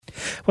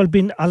Well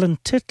bín Alan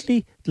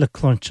Titley le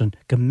clonsin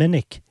go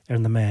minic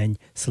na main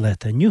sa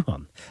leita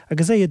nniuhan,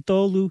 agus é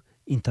dóú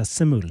ínta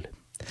simúl.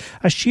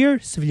 A siar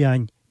sa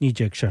bhliain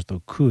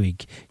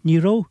 1975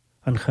 ní ró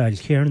an chail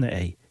chéarna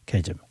é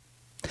céidim.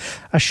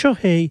 A seo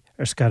hé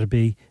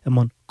scarbí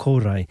man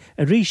córáid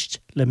a ríist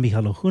le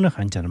Mícheál Ó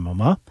Chonacháin deanna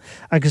mamá,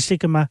 agus lí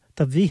ma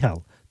da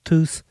bhíhall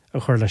tús a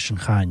chuir leis an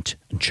chaint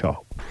an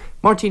seo.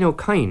 Mháirtín Uí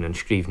Chadhain an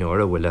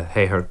scríbhneoir a bhfuil a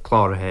héthar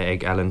chláirithe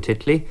ag Alan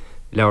Titley,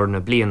 leabhar na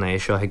bliana é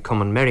seo ag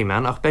Cumann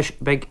Merriman ach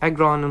beag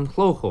agrán an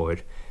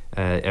chlóchóir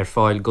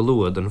fáil go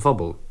luad an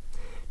phobal.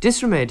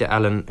 Disr méid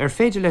Alan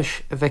féidir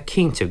leis a bheith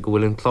cinnte go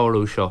bhfuil an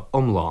chlárú seo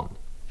omláin.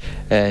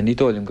 Ní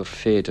dóilm gur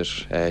féidir,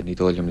 ní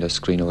dóilm le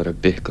scríbhneoir a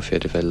bith go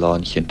féidir bheith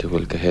lán cinnte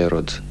bhfuil go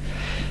héarad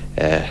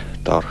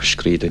dar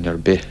scrídain ar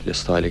bith le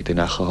stáilig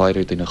duine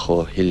chaáir duine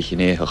cho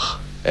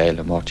hilchinéach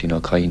le Mháirtín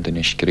Uí Chadhain duine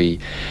scrí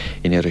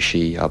in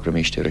irisí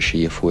abramíist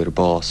irisí a fuair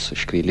bás a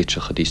scrí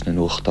litrecha dís na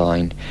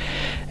nuachtáin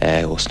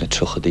os na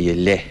truchadaí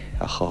le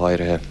a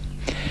chaáirithe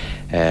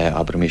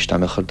abramíist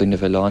am chur duine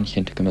bheith lán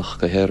cinnte gomach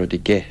go héarad I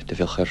ge de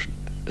bheith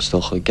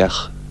stocha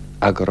gech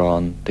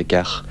agrán de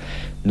gech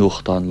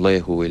nuachtáin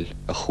léthúil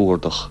a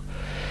chuardach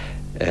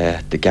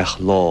de gech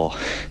lá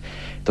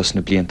das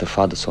na blianta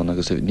fadason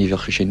agus ní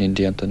bheocha sin in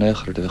déanta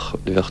nechar de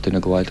bheocht in a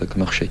gháil a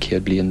gomach sé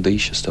céad blian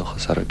díisteach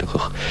sa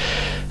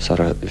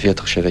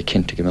bhéadach sé bheith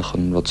cinnte gomach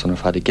an rud san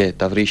fada ge.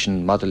 Da bhrí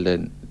sin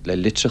madal le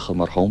litrecha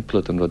mar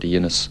hámpla an rud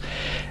dhéanas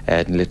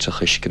den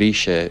litrecha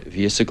scríise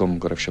víasa gom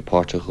go raibh sé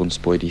páirte chun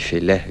spóidí fé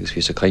le, agus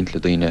víasa caint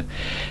le daoine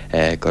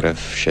go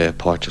raibh sé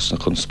páirte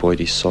na chun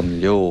spóidí son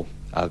leo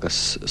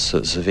agus sa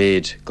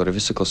bhéad go raibh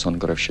víasa go son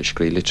go raibh sé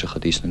scrí litrecha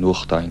dís na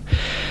nuachtáin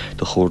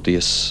do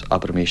chóirdaíos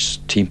abramíos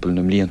timpeall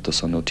na mblianta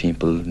san nó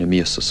timpeall na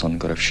míosa san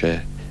go raibh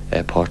sé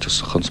páirte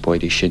chun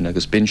spóidí sin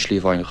agus bin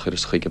slíomhhaine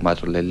churas chuige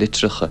maidir le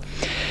litrecha.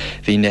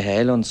 Bhí na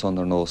héileán san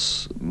ar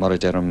nós mar a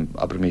dearm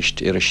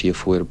abramíist irisí a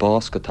fuair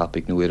bás go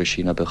tapig nó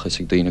irisí na bechas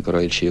ag daoine go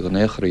raibh sí go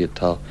néchraí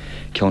tá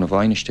ceanna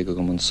bhainiste go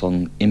man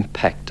son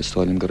impact is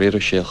táilm go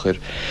irisí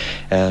chur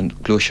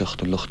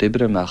glúiseacht an lucht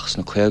ibre meachs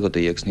na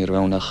chuigadaí agus ní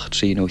raibhnach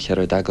trí nó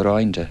chear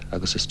dagaráinde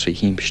agus is trí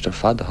hímpiste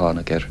fada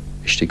hána gur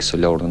istigh sa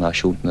leabhar na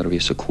náisiúnta ar bhí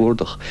sa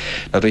cuardach.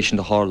 Na bhí sin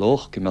de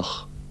hárlách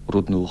gomach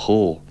rudnú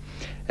chó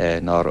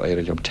nar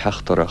éirelumm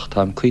teachtarach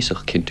táim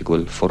cuiseach cinnte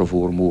goil for a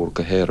bhór mór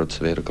go héarad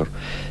sa bhéir gur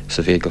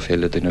sa bhé go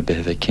féile duine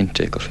bethe bheith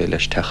cinnte gur fé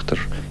leis teachtar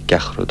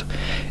gechrad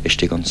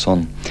istigh an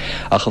son.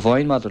 A go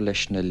bhhain maidir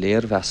leis na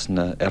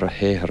léirheasna ar a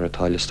héthar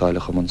atá le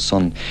stáileach am an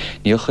son.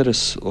 Ní chuir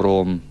is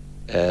róm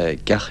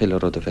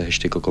gechéile rud a bheith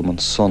istigh go an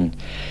son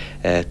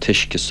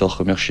tuisce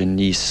socha meach sin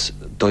níos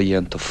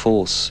dóhéanta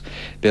fós.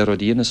 Bé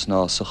rud dhéanas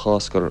ná sa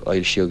chás gur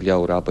éil siag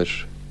leabhar aber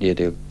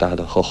éidir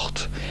dada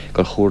chocht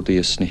gur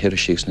chóirdaíos na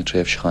hirisíos na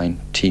tréimhschain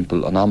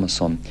timpeall an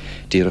Amazon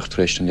díreach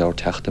tréis an leabhar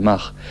techt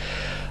amach.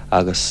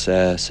 Agus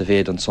sa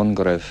bhéad an son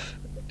go raibh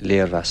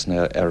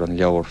léirheasna ar an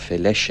leabhar fé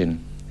leis sin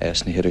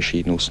na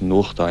hirisí nó san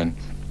nuachtáin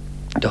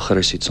do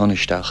chuir siad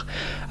sonisteach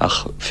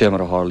ach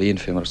fémar a hálíonn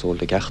fémar sóil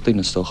de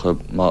gechtaín is stocha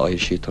má éil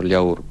siad tar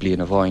leabhar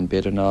bliana a bháin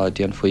beidir ná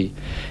déan faoi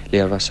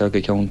léirheas ar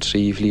go ceann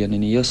trí bhliain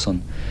in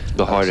íosan.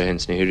 Go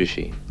háirithins na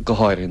hirisí. Go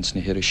háirithins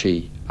na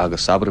hirisí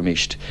agus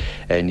abramíist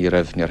ní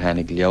raibh níor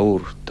henig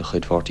leabhar de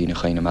chuid Mháirtín Uí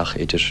Chadhain amach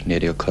idir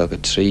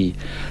 1953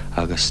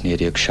 agus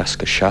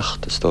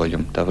 1967 is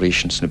dóilm da bhrí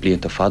sin na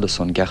blianta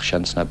fadason gech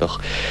seans na bech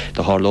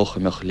de hárlócha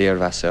meach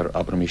léirheas ar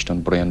abramíist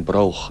an Brian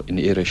Brauch in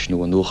iris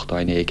nó an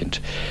nuachtáin éigent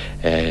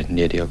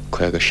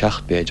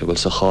 1956 beidir bhfuil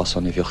sa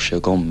chásan I bheoh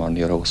sé gom mar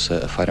ní rás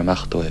a fear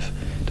amach dóibh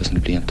dus na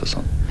blianta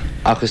son.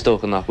 Agus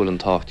tócha nach bhfuil an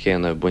tácht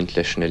chéanna buint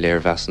leis na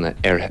léirheasna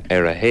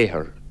ar a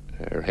héthar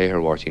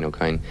Mháirtín Uí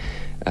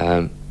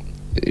Chadhain.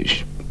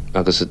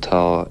 Agus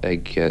atá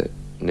ag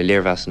na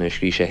léirheasna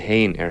scríise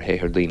héin ar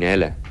héthar daoine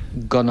eile.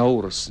 Gan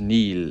áras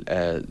níl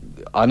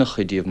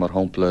annachchuidíomh mar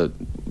hampla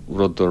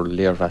rudur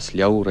léirheas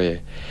leabhar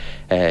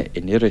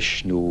in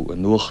iris nó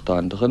an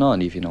nuachtáin de gná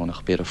ní bhí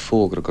nánach beir a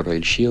fógra go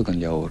raibh siag an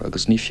leabhar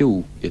agus ní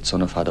fiú iad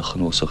sanna fada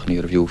chanósach ní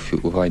bhiú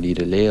fiú go bhhain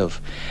iad a léamh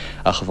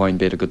a go bhhain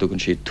beidir go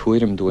dtugann siad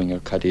tuairim doing ar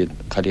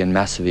cadíon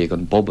measahíag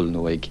an bobbal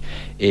nó ag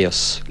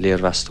éas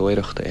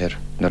léirheastóireachta ar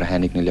nar a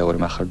henig na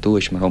leabhar meach ar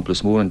dúis mar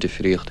hamplas mór an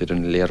difríocht ar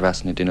an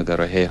léirheasna duine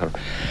gar a héthar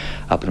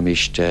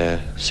abramíist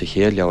sa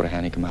chéad leabhar a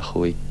henig meach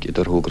chuig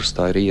idir thógur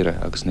stáiríre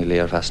agus na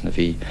léirheasna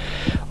bhí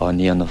á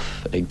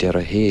níanamh ag deir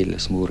a héal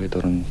is mór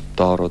idir an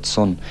dárad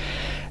son.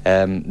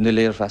 Na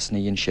léirheasna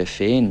dhéann sé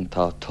féin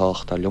tá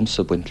tácht a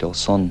liomsa buint le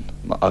son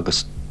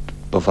agus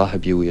ba bhathe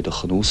biú iad a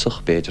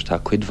chanúsach beidir tá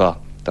cuidmha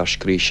dar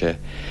scríise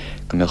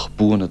go mbeadh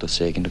búna do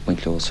ségin de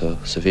buint le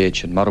sa bhéid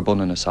sin mar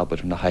bunan is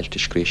aber na heilte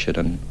scríise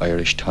an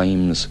Irish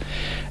Times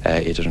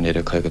idir an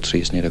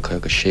 1953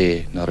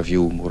 1956 nar a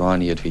bhiú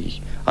mórráníiad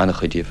bhí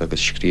annachchuidíomh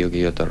agus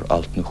scríogaíad ar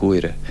alt na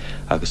huaire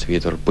agus bhí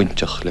idir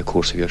buinteach le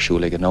cuasa bhí ar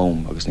siúla ag an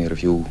nám agus ní a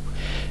bhiú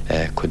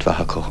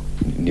cuidmhatha có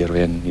ní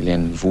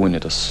léon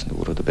bhuaine as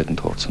nuair a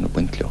bidantóirt san na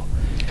buint leo.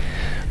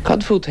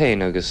 Cad fút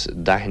hain agus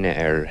daithne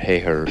ar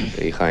héthar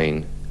Uí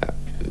Chadhain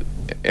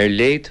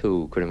lé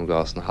tú chuim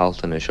glas na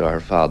haltainna seo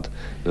ar fad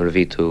nuair a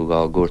bhí tú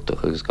gá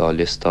gúirteach agus gá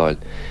listáil.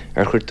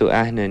 Chuir tú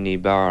aithne ní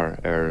bear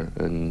ar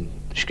an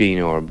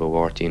scríneoir ba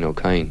Mháirtín Uí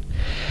Chadhain.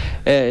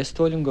 Is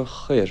tóilm go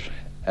chuir.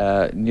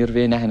 Níor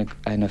bhéin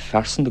aithne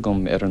fersan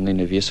gom ar an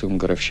ina bhíosúm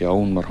go raibh sé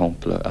ann mar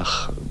hampla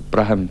ach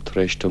braham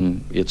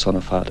tréistum iad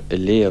sanna fad i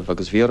léamh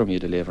agus bhéram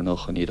iad a léamh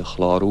nach an iad a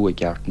chlárú a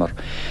gceart mar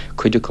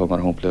chuide com mar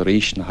hampla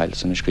ríis na heil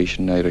san na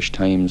scríosin na Irish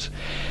Times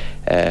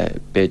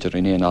beidir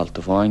in éon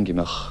alta bháin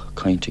gimach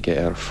caintige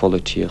ar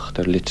folítíocht,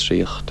 ar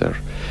litríocht, ar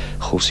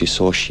chósaí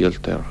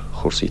sóisialt, ar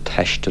chósaí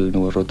teistil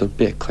nó rud ar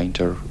be caint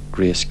ar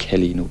Grace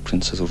Kelly nó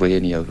Princess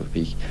Rania a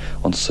bhí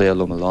an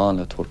saoil Milan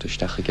a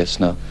tuairtaisteach aige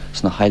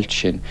sna heilt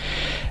sin.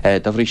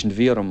 Da bhrí sin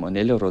bhíram an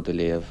eile rud a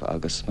léamh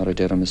agus mar a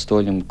deireadh is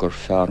tóilm gur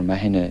fear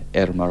methine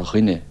ar mar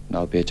ghine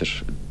ná beidir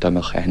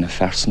damach aithne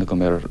fersanna go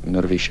mar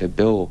bhí sé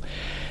be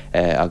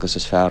agus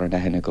is fear an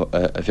aithne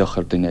a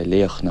bheochar duine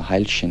léach na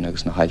heilt sin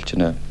agus na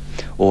heiltine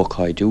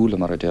ócáidúla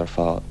mar a deir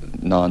fá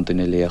ná an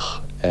duine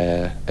léach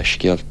a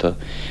scéalta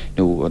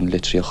nó an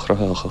litríoch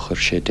chruthach a chur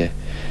sé de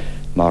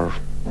mar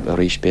a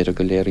rís beidir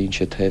go léiríonn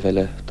sé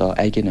taobhile dá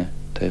aigine,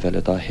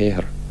 taobhile dá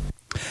héair.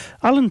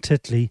 Alan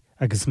Titley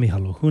agus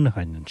Mícheál Ó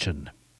Chadhain sin.